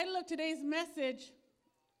The title of today's message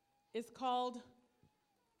is called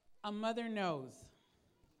A Mother Knows.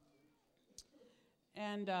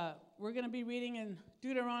 And we're going to be reading in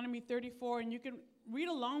Deuteronomy 34, and you can read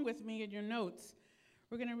along with me in your notes.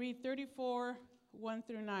 We're going to read 34, 1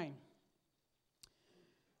 through 9.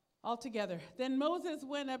 All together. Then Moses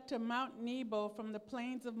went up to Mount Nebo from the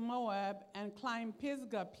plains of Moab and climbed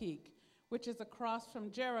Pisgah Peak, which is across from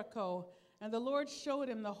Jericho. And the Lord showed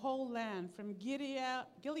him the whole land, from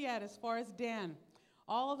Gilead as far as Dan,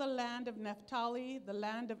 all the land of Naphtali, the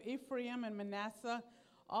land of Ephraim and Manasseh,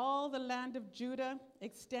 all the land of Judah,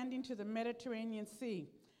 extending to the Mediterranean Sea,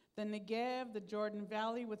 the Negev, the Jordan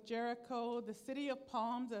Valley with Jericho, the city of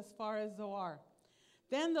palms as far as Zoar.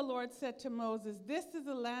 Then the Lord said to Moses, "This is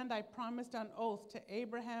the land I promised on oath to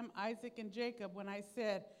Abraham, Isaac, and Jacob when I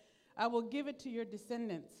said, I will give it to your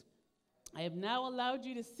descendants. I have now allowed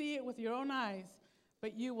you to see it with your own eyes,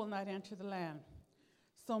 but you will not enter the land."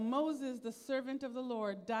 So Moses, the servant of the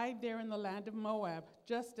Lord, died there in the land of Moab,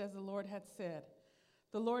 just as the Lord had said.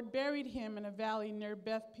 The Lord buried him in a valley near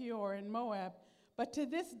Beth Peor in Moab, but to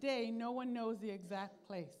this day no one knows the exact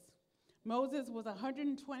place. Moses was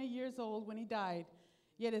 120 years old when he died,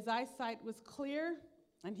 yet his eyesight was clear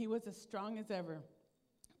and he was as strong as ever.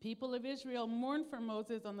 People of Israel mourned for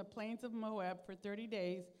Moses on the plains of Moab for 30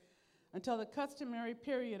 days, until the customary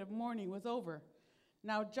period of mourning was over.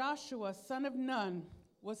 Now Joshua, son of Nun,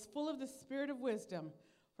 was full of the spirit of wisdom,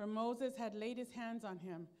 for Moses had laid his hands on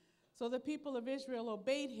him. So the people of Israel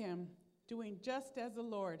obeyed him, doing just as the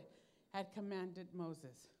Lord had commanded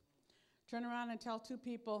Moses. Turn around and tell two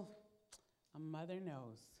people, a mother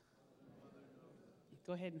knows.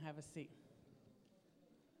 Go ahead and have a seat.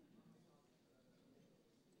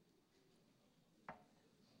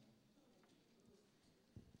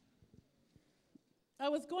 I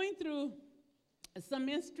was going through some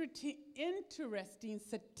interesting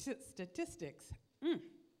statistics.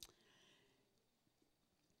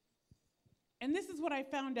 And this is what I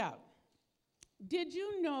found out. Did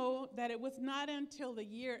you know that it was not until the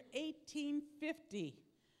year 1850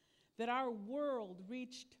 that our world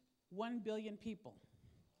reached 1 billion people?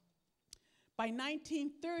 By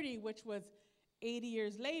 1930, which was 80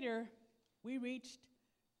 years later, we reached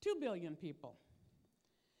 2 billion people.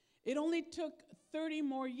 It only took 30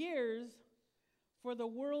 more years for the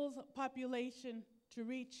world's population to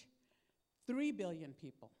reach 3 billion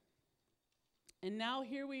people. And now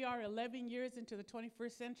here we are 11 years into the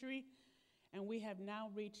 21st century, and we have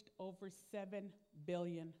now reached over 7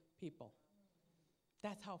 billion people.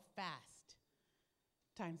 That's how fast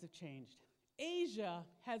times have changed. Asia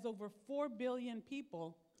has over 4 billion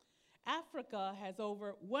people. Africa has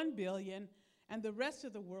over 1 billion, and the rest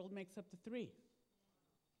of the world makes up the 3.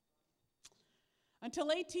 Until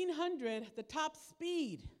 1800, the top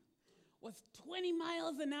speed was 20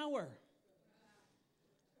 miles an hour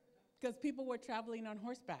because people were traveling on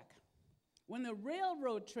horseback. When the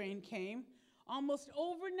railroad train came, almost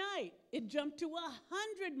overnight, it jumped to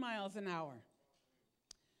 100 miles an hour.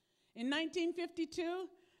 In 1952,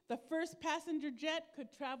 the first passenger jet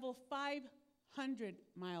could travel 500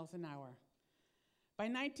 miles an hour. By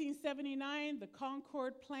 1979, the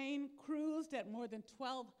Concorde plane cruised at more than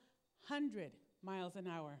 1,200 miles an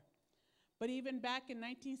hour. But even back in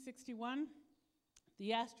 1961, the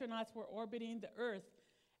astronauts were orbiting the Earth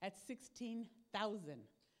at 16,000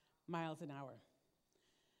 miles an hour.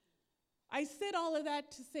 I said all of that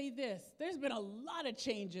to say this. There's been a lot of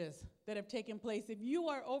changes that have taken place. If you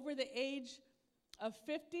are over the age of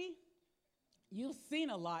 50, you've seen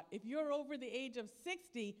a lot. If you're over the age of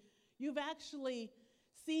 60, you've actually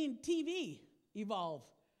seen TV evolve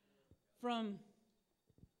from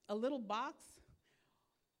a little box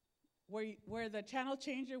where the channel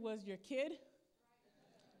changer was your kid.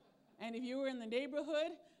 And if you were in the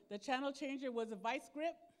neighborhood, the channel changer was a vice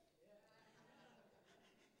grip.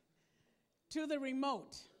 To the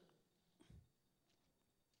remote.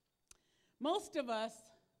 Most of us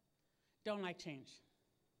don't like change.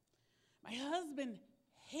 My husband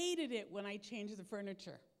hated it when I changed the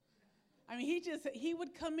furniture. I mean, he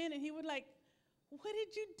would come in and he would like, "What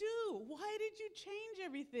did you do? Why did you change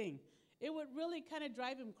everything?" It would really kind of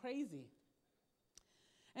drive him crazy.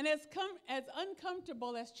 And as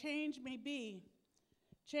uncomfortable as change may be,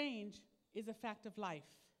 change is a fact of life.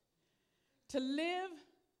 To live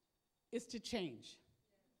is to change.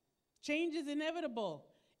 Change is inevitable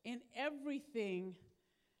in everything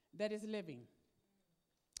that is living.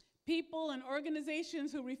 People and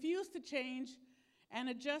organizations who refuse to change and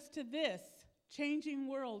adjust to this changing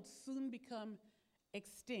world soon become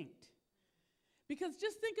extinct. Because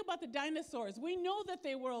just think about the dinosaurs. We know that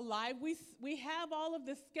they were alive. We have all of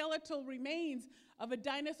the skeletal remains of a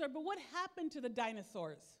dinosaur, but what happened to the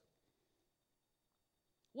dinosaurs?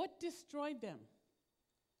 What destroyed them?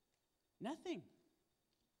 Nothing.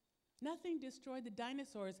 Nothing destroyed the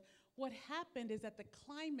dinosaurs. What happened is that the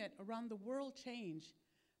climate around the world changed,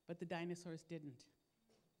 but the dinosaurs didn't.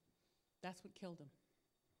 That's what killed them.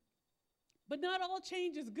 But not all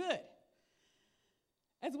change is good.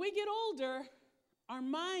 As we get older, our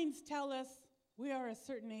minds tell us we are a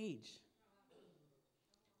certain age.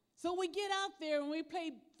 So we get out there and we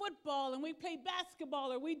play football and we play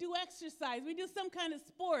basketball or we do exercise. We do some kind of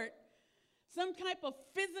sport, some type of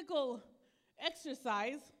physical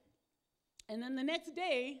exercise. And then the next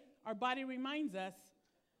day, our body reminds us,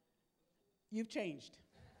 you've changed.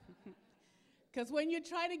 Because when you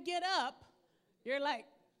try to get up, you're like,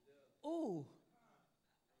 ooh.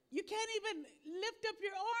 You can't even lift up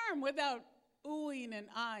your arm without oohing and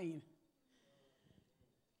eyeing.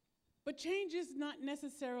 But change is not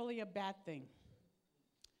necessarily a bad thing.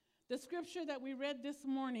 The scripture that we read this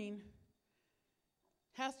morning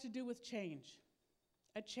has to do with change,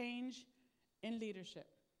 a change in leadership.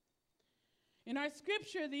 In our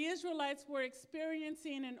scripture, the Israelites were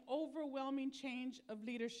experiencing an overwhelming change of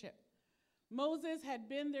leadership. Moses had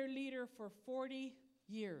been their leader for 40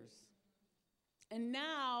 years. And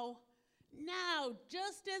now,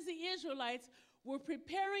 just as the Israelites were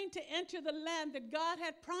preparing to enter the land that God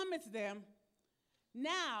had promised them,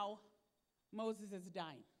 now Moses is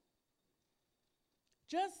dying.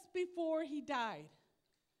 Just before he died,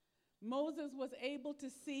 Moses was able to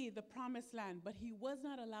see the promised land, but he was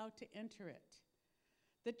not allowed to enter it.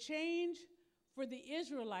 The change for the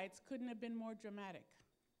Israelites couldn't have been more dramatic.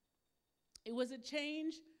 It was a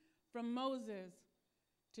change from Moses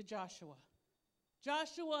to Joshua.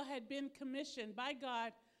 Joshua had been commissioned by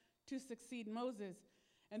God to succeed Moses.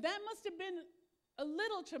 And that must have been a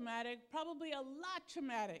little traumatic, probably a lot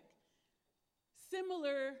traumatic,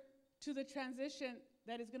 similar to the transition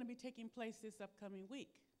that is going to be taking place this upcoming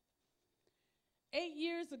week. 8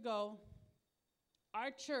 years ago,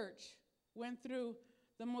 our church went through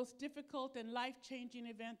the most difficult and life-changing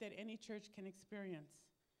event that any church can experience.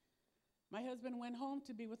 My husband went home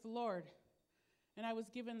to be with the Lord, and I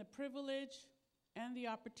was given the privilege and the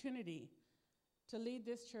opportunity to lead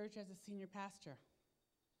this church as a senior pastor.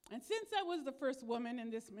 And since I was the first woman in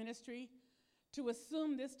this ministry to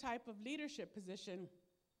assume this type of leadership position,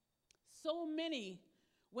 so many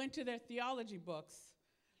went to their theology books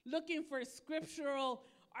looking for scriptural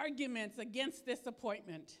arguments against this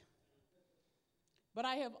appointment. But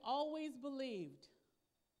I have always believed,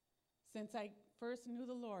 since I first knew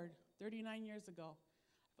the Lord 39 years ago,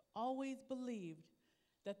 I've always believed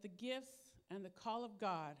that the gifts and the call of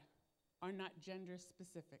God are not gender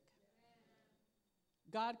specific.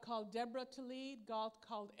 God called Deborah to lead, God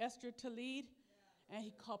called Esther to lead, and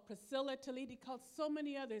he called Priscilla to lead. He called so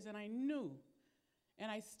many others, and I knew,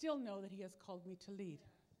 and I still know that he has called me to lead.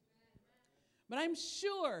 But I'm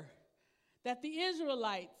sure that the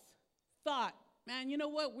Israelites thought, man, you know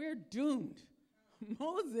what? We're doomed.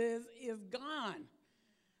 Moses is gone.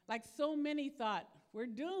 Like so many thought, we're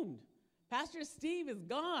doomed. Pastor Steve is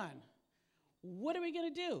gone. What are we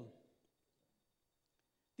going to do?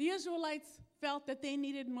 The Israelites felt that they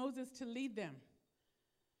needed Moses to lead them.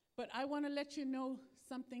 But I want to let you know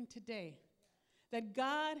something today, that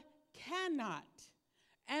God cannot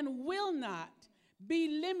and will not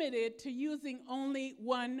be limited to using only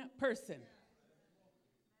one person.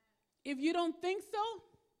 If you don't think so,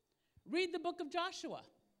 read the book of Joshua.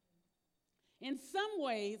 In some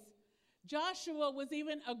ways, Joshua was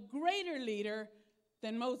even a greater leader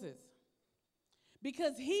than Moses,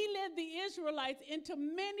 because he led the Israelites into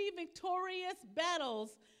many victorious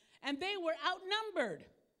battles, and they were outnumbered,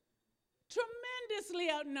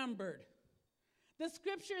 tremendously outnumbered. The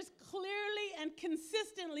scriptures clearly and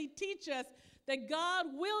consistently teach us that God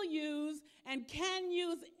will use and can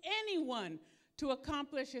use anyone to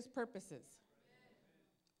accomplish his purposes.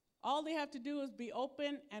 All they have to do is be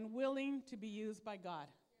open and willing to be used by God.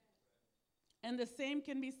 And the same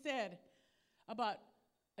can be said about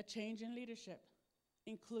a change in leadership,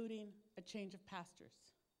 including a change of pastors.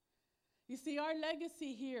 You see, our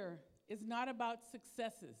legacy here is not about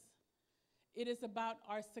successes. It is about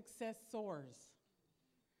our successors.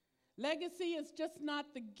 Legacy is just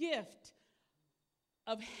not the gift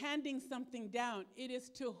of handing something down. It is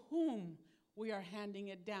to whom we are handing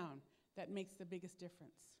it down that makes the biggest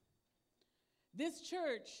difference. This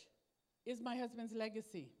church is my husband's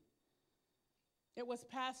legacy. It was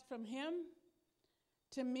passed from him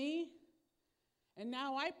to me, and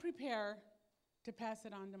now I prepare to pass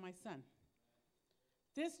it on to my son.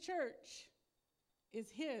 This church is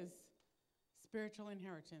his spiritual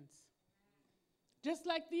inheritance. Just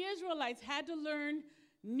like the Israelites had to learn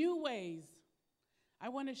new ways, I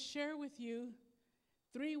want to share with you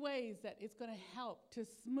 3 ways that it's going to help to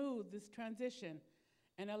smooth this transition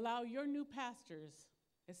and allow your new pastors,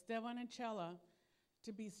 Esteban and Chela,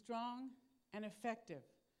 to be strong and effective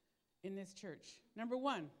in this church. Number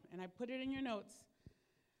 1, and I put it in your notes,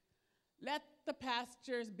 let the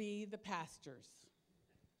pastors be the pastors.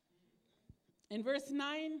 In verse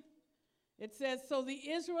 9, it says, so the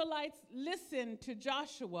Israelites listened to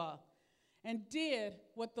Joshua and did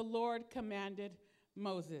what the Lord commanded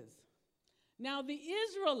Moses. Now the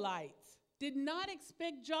Israelites did not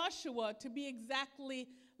expect Joshua to be exactly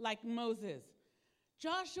like Moses.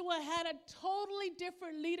 Joshua had a totally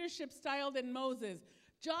different leadership style than Moses.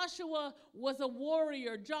 Joshua was a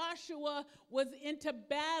warrior. Joshua was into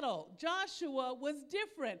battle. Joshua was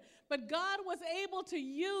different. But God was able to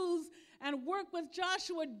use and work with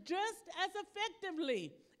Joshua just as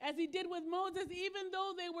effectively as he did with Moses, even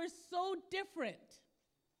though they were so different.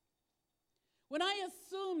 When I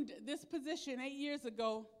assumed this position 8 years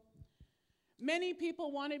ago, many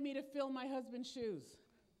people wanted me to fill my husband's shoes.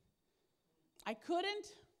 I couldn't,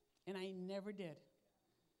 and I never did.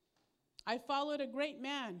 I followed a great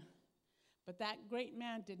man, but that great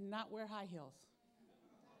man did not wear high heels.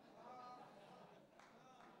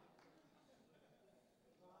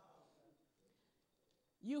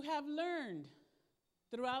 You have learned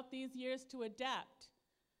throughout these years to adapt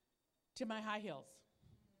to my high heels.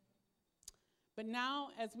 But now,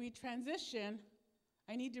 as we transition,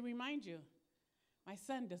 I need to remind you, my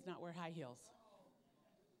son does not wear high heels.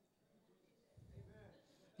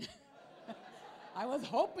 I was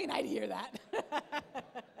hoping I'd hear that.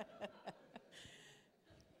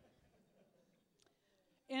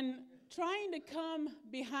 In trying to come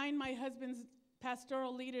behind my husband's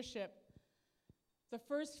pastoral leadership, the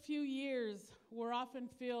first few years were often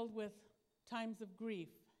filled with times of grief.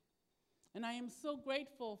 And I am so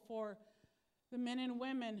grateful for the men and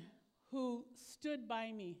women who stood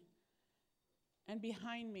by me and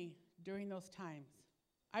behind me during those times.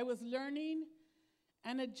 I was learning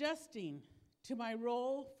and adjusting to my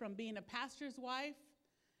role from being a pastor's wife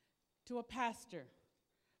to a pastor,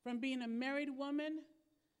 from being a married woman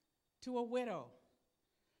to a widow,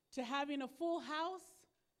 to having a full house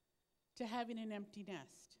to having an empty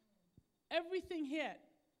nest. Everything hit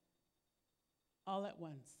all at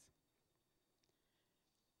once.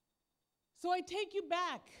 So I take you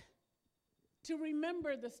back to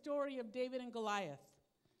remember the story of David and Goliath.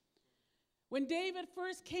 When David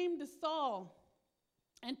first came to Saul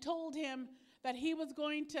and told him that he was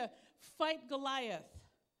going to fight Goliath,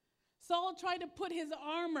 Saul tried to put his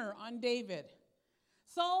armor on David.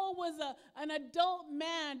 Saul was an adult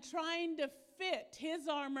man trying to fit his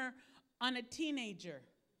armor on a teenager.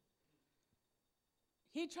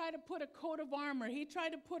 He tried to put a coat of armor. He tried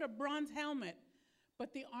to put a bronze helmet,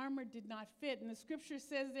 but the armor did not fit. And the scripture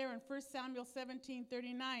says there in 1 Samuel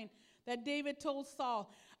 17:39 that David told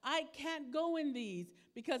Saul, I can't go in these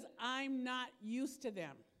because I'm not used to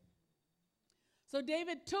them. So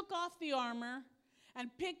David took off the armor and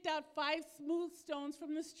picked out 5 smooth stones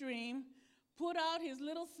from the stream, put out his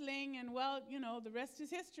little sling, and well, the rest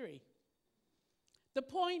is history. The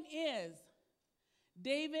point is,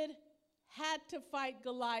 David had to fight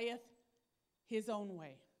Goliath his own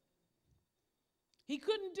way. He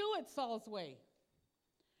couldn't do it Saul's way.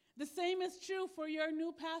 The same is true for your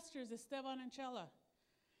new pastors, Esteban and Chela.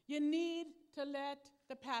 You need to let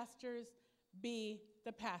the pastors be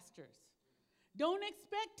the pastors. Don't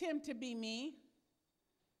expect him to be me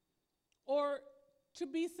or to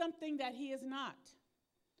be something that he is not.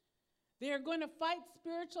 They are going to fight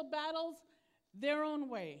spiritual battles their own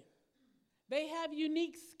way. They have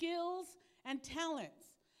unique skills and talents,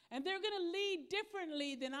 and they're going to lead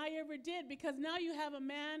differently than I ever did, because now you have a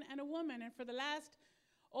man and a woman, and for the last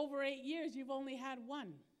over 8 years, you've only had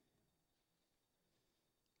one.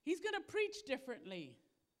 He's going to preach differently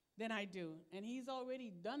than I do, and he's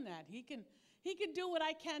already done that. He can do what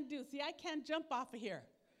I can't do. See, I can't jump off of here.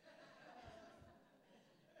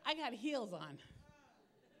 I got heels on.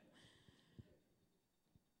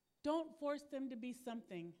 Don't force them to be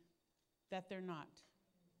something that they're not.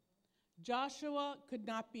 Joshua could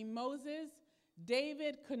not be Moses.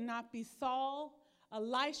 David could not be Saul.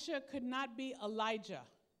 Elisha could not be Elijah.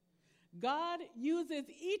 God uses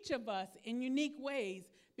each of us in unique ways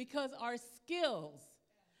because our skills,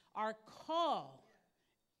 our call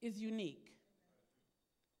is unique.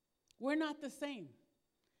 We're not the same.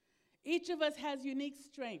 Each of us has unique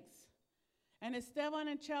strengths. And Esteban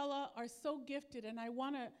and Chela are so gifted, and I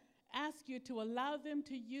want to ask you to allow them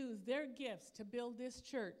to use their gifts to build this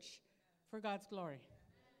church for God's glory.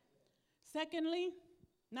 Secondly,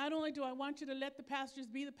 not only do I want you to let the pastors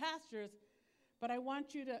be the pastors, but I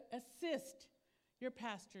want you to assist your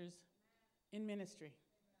pastors in ministry.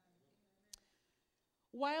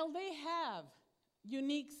 While they have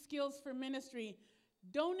unique skills for ministry,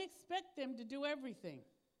 don't expect them to do everything.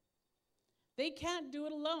 They can't do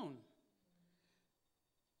it alone.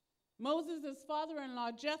 Moses'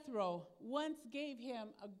 father-in-law, Jethro, once gave him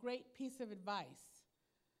a great piece of advice,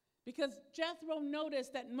 because Jethro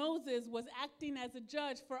noticed that Moses was acting as a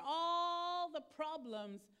judge for all the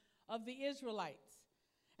problems of the Israelites.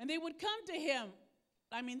 And they would come to him.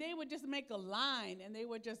 They would just make a line, and they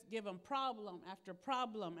would just give him problem after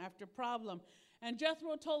problem after problem. And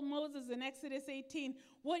Jethro told Moses in Exodus 18,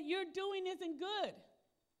 what you're doing isn't good.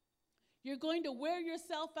 You're going to wear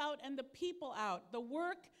yourself out and the people out. The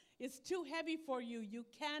work is too heavy for you. You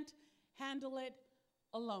can't handle it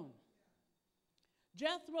alone.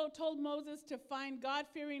 Jethro told Moses to find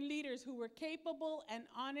God-fearing leaders who were capable and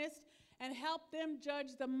honest and help them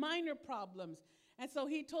judge the minor problems. And so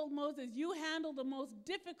he told Moses, you handle the most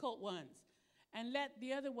difficult ones and let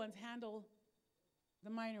the other ones handle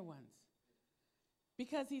the minor ones.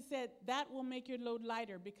 Because he said, that will make your load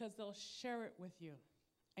lighter because they'll share it with you.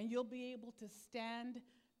 And you'll be able to stand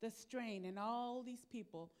the strain, and all these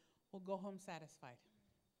people will go home satisfied.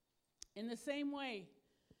 In the same way,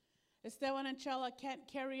 Esteban and Chela can't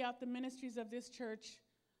carry out the ministries of this church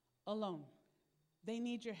alone. They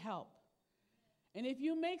need your help. And if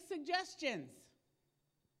you make suggestions,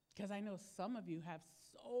 because I know some of you have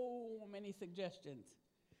so many suggestions,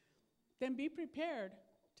 then be prepared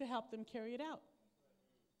to help them carry it out.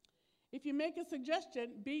 If you make a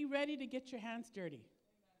suggestion, be ready to get your hands dirty.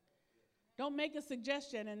 Don't make a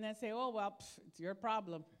suggestion and then say, oh, well, it's your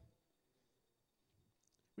problem.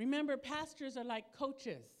 Remember, pastors are like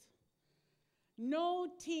coaches. No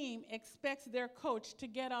team expects their coach to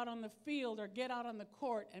get out on the field or get out on the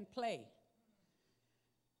court and play.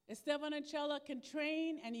 Esteban and Chela can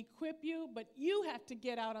train and equip you, but you have to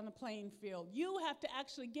get out on the playing field. You have to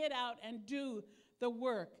actually get out and do the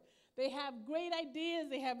work. They have great ideas,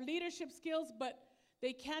 they have leadership skills, but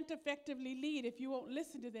they can't effectively lead if you won't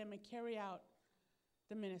listen to them and carry out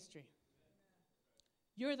the ministry.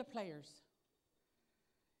 You're the players.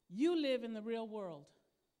 You live in the real world.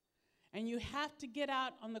 And you have to get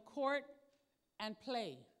out on the court and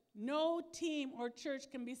play. No team or church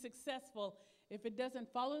can be successful if it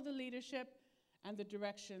doesn't follow the leadership and the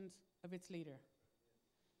directions of its leader.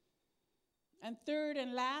 And third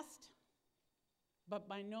and last, but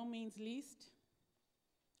by no means least,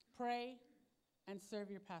 pray and serve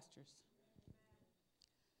your pastors.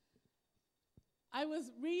 I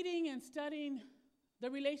was reading and studying the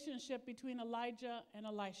relationship between Elijah and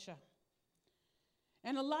Elisha.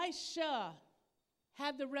 And Elisha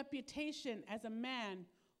had the reputation as a man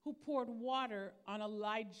who poured water on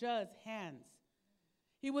Elijah's hands.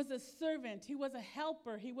 He was a servant, he was a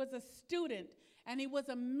helper, he was a student, and he was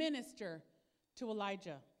a minister to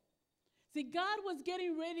Elijah. See, God was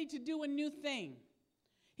getting ready to do a new thing.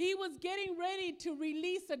 He was getting ready to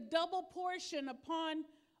release a double portion upon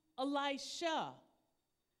Elisha.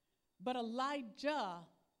 But Elijah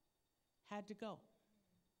had to go.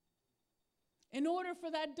 In order for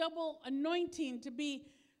that double anointing to be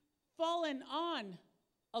fallen on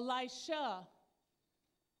Elisha,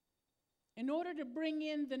 in order to bring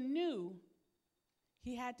in the new,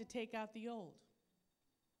 he had to take out the old.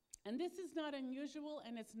 And this is not unusual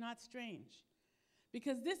and it's not strange,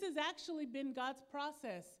 because this has actually been God's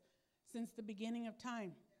process since the beginning of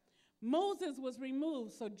time. Moses was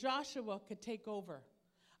removed so Joshua could take over.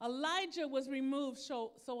 Elijah was removed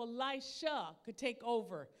so Elisha could take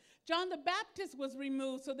over. John the Baptist was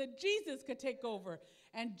removed so that Jesus could take over.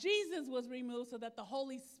 And Jesus was removed so that the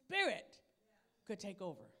Holy Spirit could take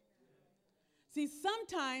over. See,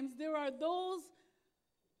 sometimes there are those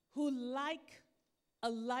who, like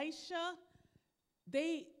Elisha,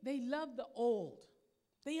 they love the old.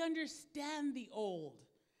 They understand the old.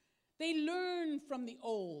 They learn from the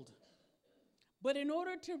old. But in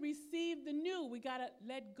order to receive the new, we got to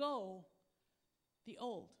let go the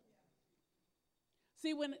old.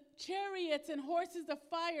 See, when chariots and horses of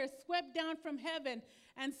fire swept down from heaven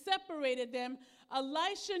and separated them,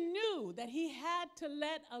 Elisha knew that he had to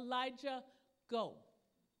let Elijah go.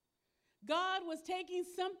 God was taking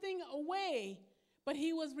something away, but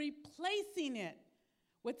he was replacing it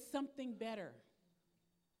with something better.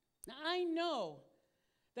 Now, I know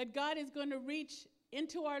that God is going to reach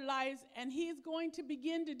into our lives, and he is going to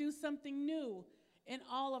begin to do something new in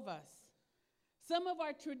all of us. Some of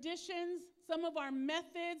our traditions some of our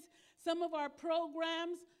methods, some of our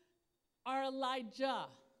programs are Elijah.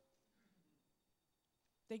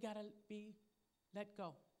 They got to be let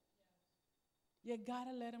go. You got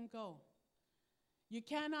to let them go. You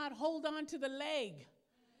cannot hold on to the leg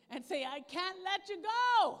and say, I can't let you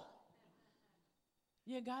go.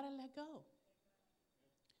 You got to let go.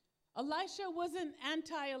 Elisha wasn't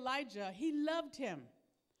anti-Elijah. He loved him.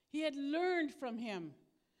 He had learned from him.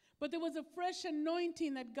 But there was a fresh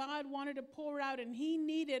anointing that God wanted to pour out, and he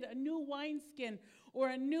needed a new wineskin or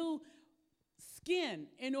a new skin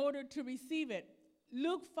in order to receive it.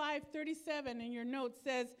 Luke 5:37 in your notes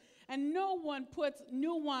says, and no one puts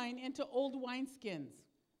new wine into old wineskins,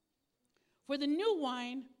 for the new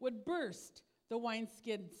wine would burst the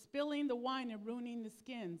wineskin, spilling the wine and ruining the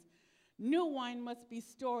skins. New wine must be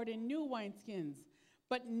stored in new wineskins,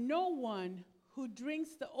 but no one who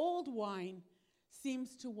drinks the old wine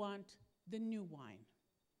seems to want the new wine.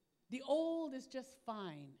 The old is just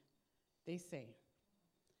fine, they say.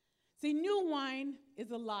 See, new wine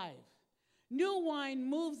is alive. New wine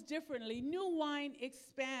moves differently. New wine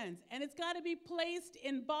expands, and it's got to be placed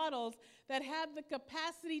in bottles that have the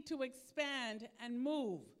capacity to expand and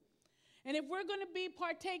move. And if we're going to be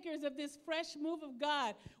partakers of this fresh move of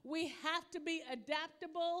God, we have to be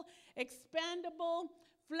adaptable, expandable,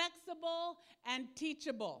 flexible, and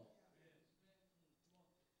teachable.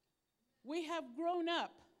 We have grown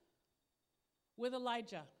up with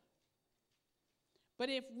Elijah. But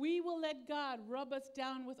if we will let God rub us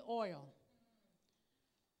down with oil,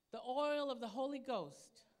 the oil of the Holy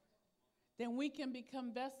Ghost, then we can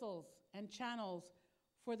become vessels and channels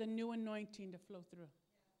for the new anointing to flow through.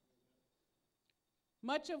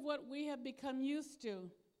 Much of what we have become used to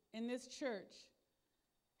in this church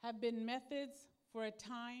have been methods for a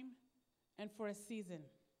time and for a season.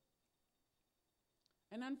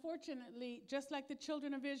 And unfortunately, just like the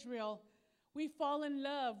children of Israel, we fall in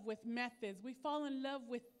love with methods. We fall in love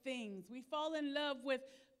with things. We fall in love with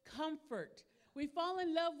comfort. We fall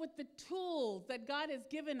in love with the tools that God has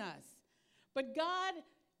given us. But God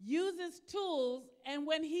uses tools, and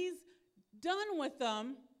when he's done with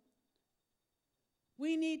them,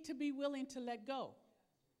 we need to be willing to let go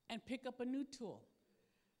and pick up a new tool.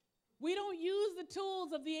 We don't use the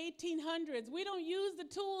tools of the 1800s. We don't use the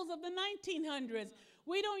tools of the 1900s.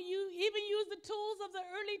 We don't even use the tools of the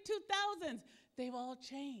early 2000s. They've all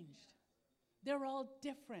changed. They're all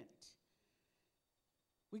different.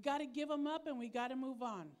 We got to give them up and we got to move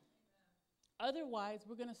on. Otherwise,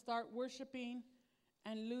 we're going to start worshiping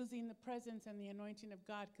and losing the presence and the anointing of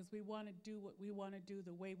God because we want to do what we want to do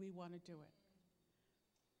the way we want to do it.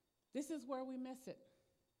 This is where we miss it.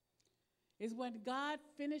 Is when God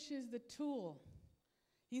finishes the tool.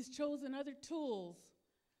 He's chosen other tools,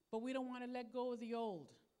 but we don't want to let go of the old.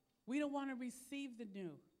 We don't want to receive the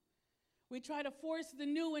new. We try to force the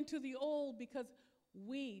new into the old because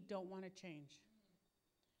we don't want to change.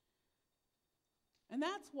 And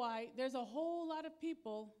that's why there's a whole lot of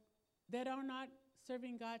people that are not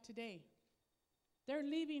serving God today. They're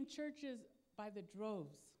leaving churches by the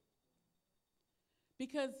droves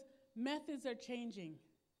because methods are changing.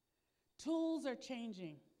 Tools are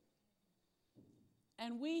changing.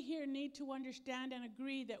 And we here need to understand and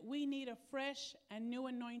agree that we need a fresh and new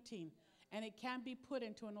anointing, and it can't be put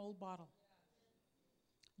into an old bottle.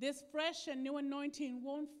 This fresh and new anointing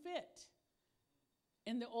won't fit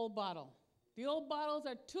in the old bottle. The old bottles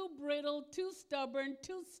are too brittle, too stubborn,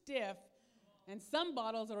 too stiff, and some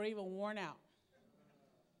bottles are even worn out.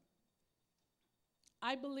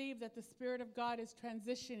 I believe that the Spirit of God is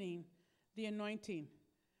transitioning the anointing.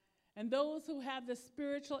 And those who have the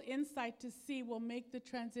spiritual insight to see will make the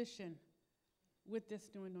transition with this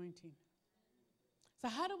new anointing. So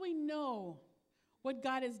how do we know what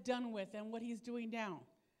God is done with and what he's doing now?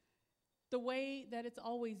 The way that it's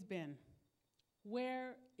always been.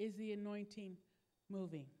 Where is the anointing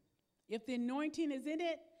moving? If the anointing is in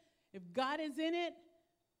it, if God is in it,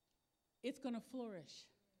 it's going to flourish.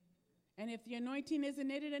 And if the anointing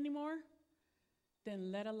isn't in it anymore,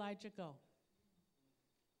 then let Elijah go.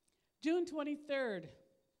 June 23rd,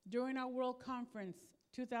 during our World Conference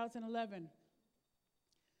 2011,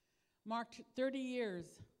 marked 30 years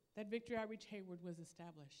that Victory Outreach Hayward was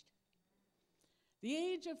established. The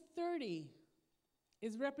age of 30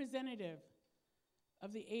 is representative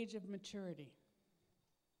of the age of maturity.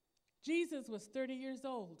 Jesus was 30 years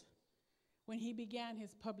old when he began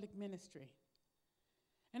his public ministry.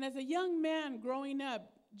 And as a young man growing up,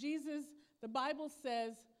 Jesus, the Bible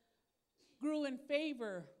says, grew in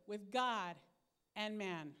favor with God and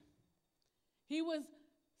man. He was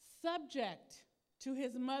subject to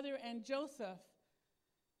his mother and Joseph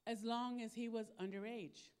as long as he was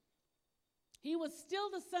underage. He was still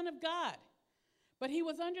the Son of God, but he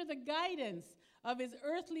was under the guidance of his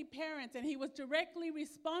earthly parents, and he was directly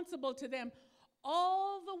responsible to them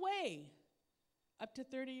all the way up to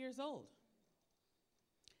 30 years old.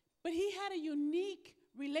 But he had a unique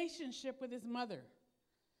relationship with his mother.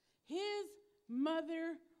 His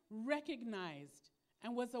mother recognized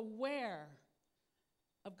and was aware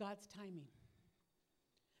of God's timing.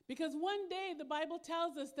 Because one day the Bible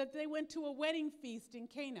tells us that they went to a wedding feast in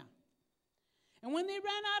Cana. And when they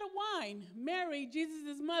ran out of wine, Mary,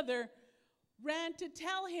 Jesus' mother, ran to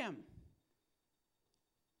tell him,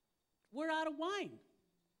 "We're out of wine."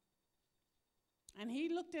 And he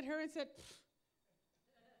looked at her and said,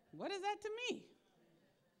 "What is that to me?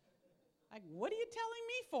 Like, what are you telling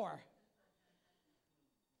me for?"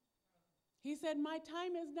 He said, "My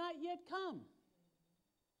time has not yet come."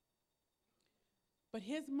 But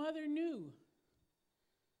his mother knew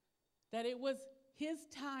that it was his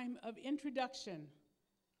time of introduction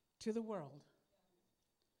to the world.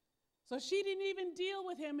 So she didn't even deal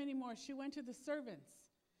with him anymore. She went to the servants,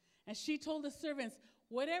 and she told the servants,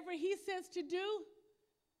 "Whatever he says to do,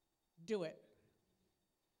 do it."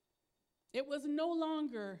 It was no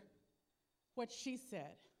longer what she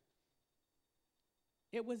said.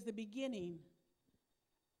 It was the beginning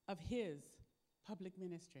of his public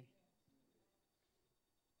ministry.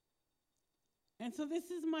 And so this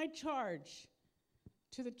is my charge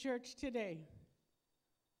to the church today.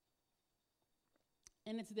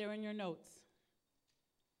 And it's there in your notes.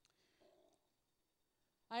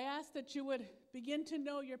 I ask that you would begin to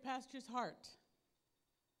know your pastor's heart.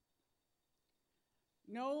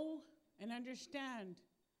 Know and understand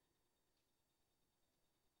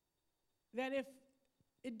that if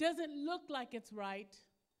it doesn't look like it's right,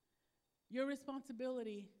 your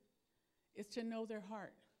responsibility is to know their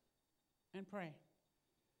heart and pray.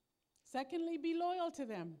 Secondly, be loyal to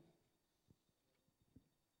them,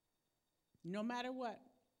 no matter what.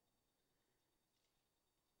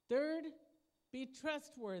 Third, be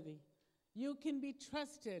trustworthy. You can be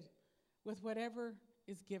trusted with whatever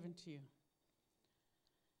is given to you.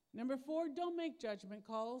 Number 4, don't make judgment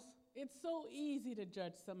calls. It's so easy to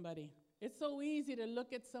judge somebody. It's so easy to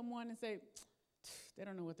look at someone and say, "They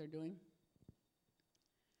don't know what they're doing."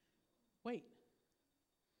 Wait.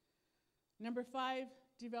 Number 5,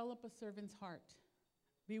 develop a servant's heart.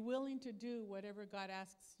 Be willing to do whatever God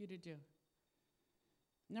asks you to do.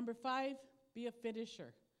 Number 5, be a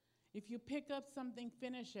finisher. If you pick up something,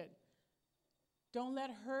 finish it. Don't let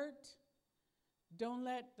hurt, don't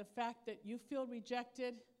let the fact that you feel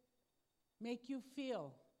rejected make you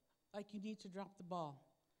feel like you need to drop the ball.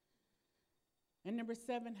 And number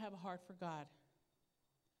 7, have a heart for God.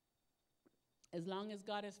 As long as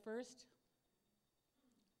God is first,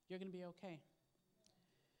 you're going to be okay.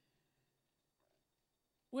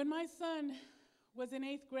 When my son was in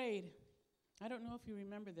 8th grade, I don't know if you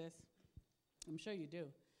remember this, I'm sure you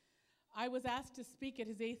do, I was asked to speak at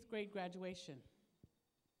his 8th grade graduation.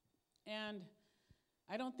 And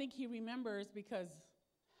I don't think he remembers, because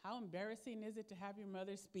how embarrassing is it to have your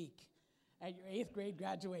mother speak at your 8th grade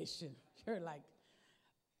graduation? You're like,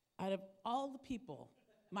 out of all the people,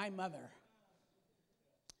 my mother.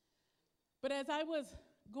 But as I was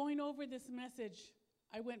going over this message,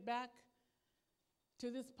 I went back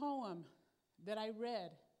to this poem that I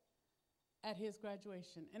read at his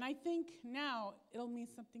graduation. And I think now it'll mean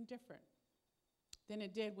something different than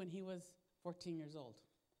it did when he was 14 years old.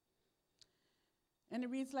 And it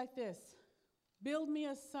reads like this: "Build me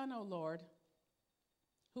a son, O Lord,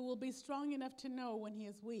 who will be strong enough to know when he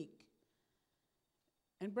is weak,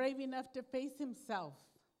 and brave enough to face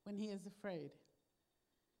himself when he is afraid.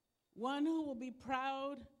 One who will be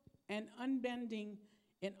proud and unbending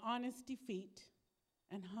in honest defeat,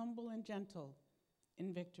 and humble and gentle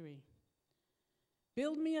in victory.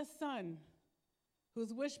 Build me a son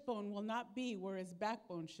whose wishbone will not be where his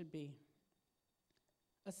backbone should be.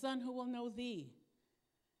 A son who will know thee.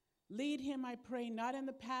 Lead him, I pray, not in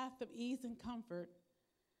the path of ease and comfort,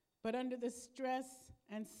 but under the stress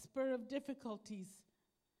and spur of difficulties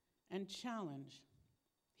and challenge.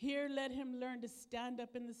 Here let him learn to stand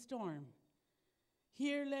up in the storm.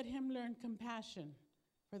 Here let him learn compassion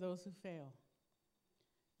for those who fail.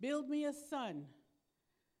 Build me a son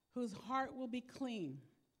whose heart will be clean,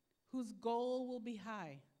 whose goal will be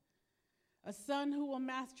high, a son who will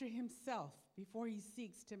master himself before he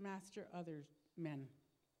seeks to master other men.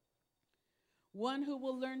 One who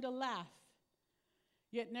will learn to laugh,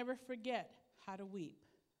 yet never forget how to weep.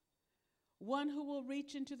 One who will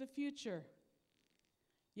reach into the future,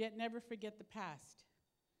 yet never forget the past.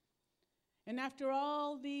 And after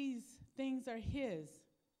all these things are his,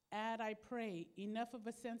 add, I pray, enough of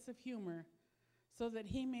a sense of humor so that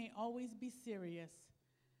he may always be serious,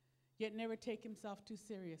 yet never take himself too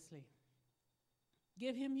seriously.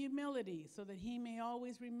 Give him humility so that he may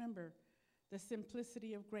always remember the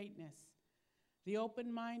simplicity of greatness, the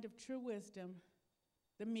open mind of true wisdom,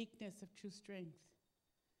 the meekness of true strength.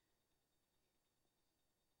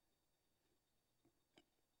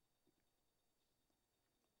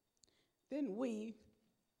 Then we,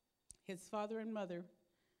 his father and mother,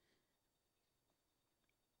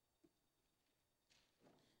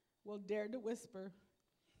 will dare to whisper,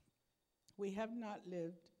 we have not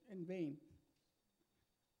lived in vain.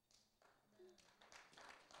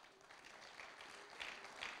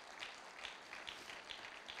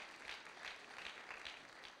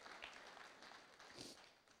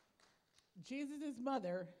 Jesus'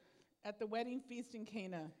 mother at the wedding feast in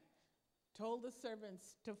Cana told the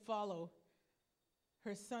servants to follow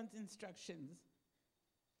her son's instructions.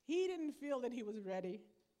 He didn't feel that he was ready.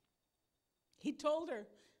 He told her,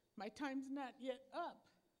 my time's not yet up.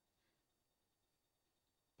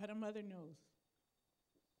 But a mother knows.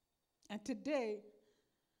 And today,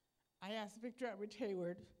 I ask Victor Outreach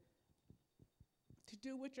Hayward to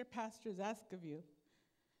do what your pastors ask of you.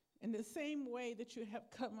 In the same way that you have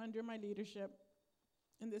come under my leadership,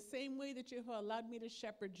 in the same way that you have allowed me to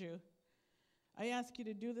shepherd you, I ask you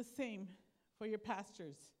to do the same for your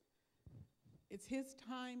pastors. It's his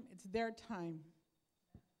time, it's their time.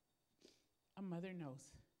 A mother knows.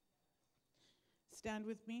 Stand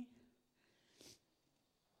with me.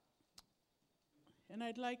 And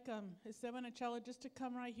I'd like Esteban Achalla just to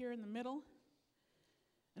come right here in the middle.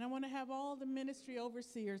 And I want to have all the ministry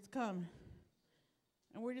overseers come.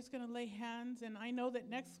 And we're just going to lay hands. And I know that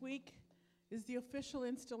next week is the official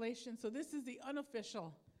installation. So this is the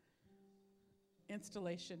unofficial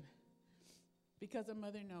installation because a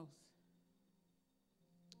mother knows.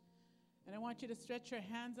 And I want you to stretch your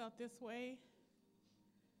hands out this way.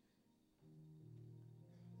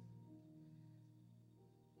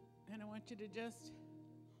 And I want you to just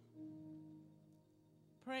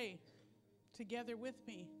pray together with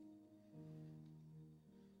me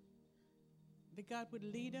that God would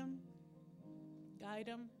lead them, guide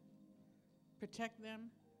them, protect them,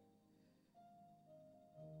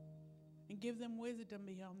 and give them wisdom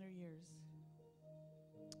beyond their years.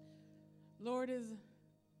 Lord, as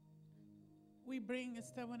we bring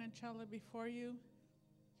Esteban and Chala before you,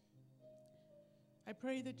 I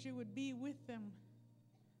pray that you would be with them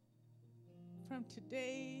from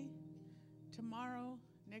today, tomorrow,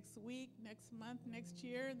 next week, next month, next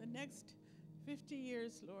year, and the next 50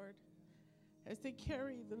 years, Lord, as they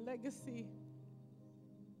carry the legacy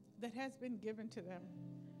that has been given to them.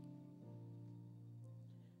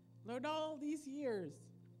 Lord, all these years,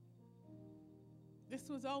 this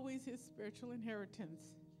was always his spiritual inheritance.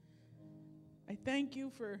 I thank you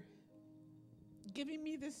for giving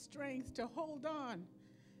me the strength to hold on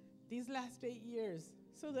these last 8 years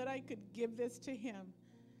so that I could give this to him.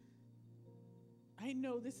 I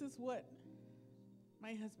know this is what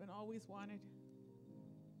my husband always wanted.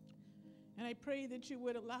 And I pray that you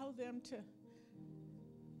would allow them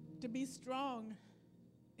to be strong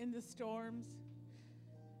in the storms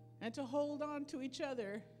and to hold on to each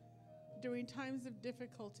other during times of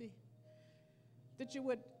difficulty. That you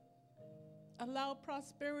would allow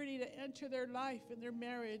prosperity to enter their life and their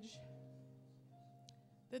marriage.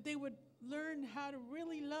 That they would learn how to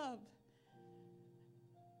really love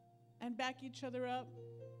and back each other up.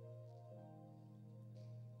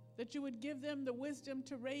 That you would give them the wisdom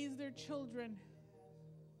to raise their children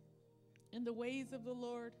in the ways of the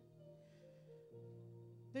Lord.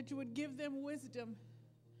 That you would give them wisdom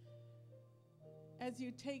as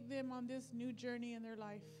you take them on this new journey in their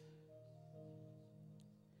life.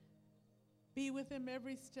 Be with them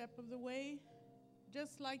every step of the way,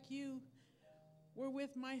 just like you were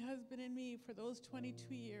with my husband and me for those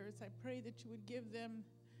 22 years. I pray that you would give them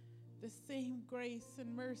the same grace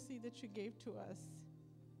and mercy that you gave to us.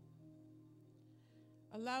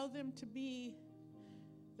 Allow them to be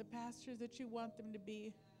the pastors that you want them to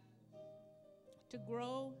be, to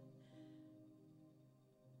grow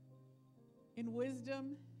in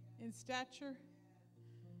wisdom, in stature.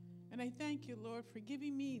 And I thank you, Lord, for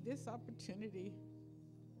giving me this opportunity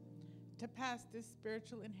to pass this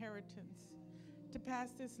spiritual inheritance, to pass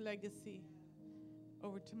this legacy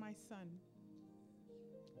over to my son.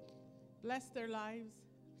 Bless their lives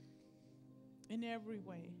in every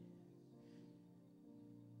way.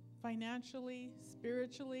 Financially,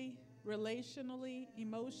 spiritually, relationally,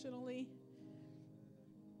 emotionally.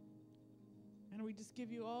 And we just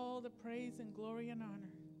give you all the praise and glory and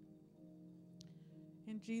honor.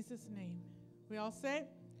 In Jesus' name. We all say,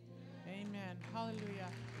 Amen. Hallelujah.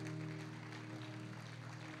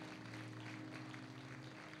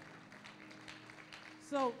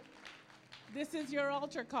 So this is your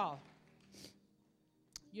altar call.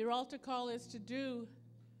 Your altar call is to do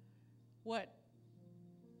what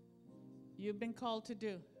you've been called to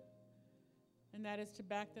do, and that is to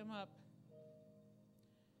back them up,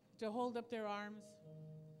 to hold up their arms.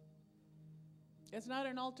 It's not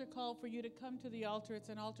an altar call for you to come to the altar. It's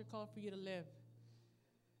an altar call for you to live.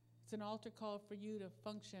 It's an altar call for you to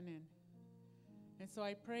function in. And so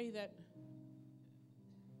I pray that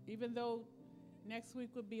even though next week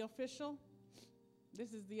would be official,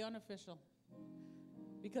 this is the unofficial,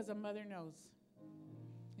 because a mother knows.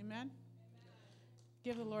 Amen?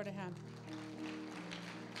 Give the Lord a hand.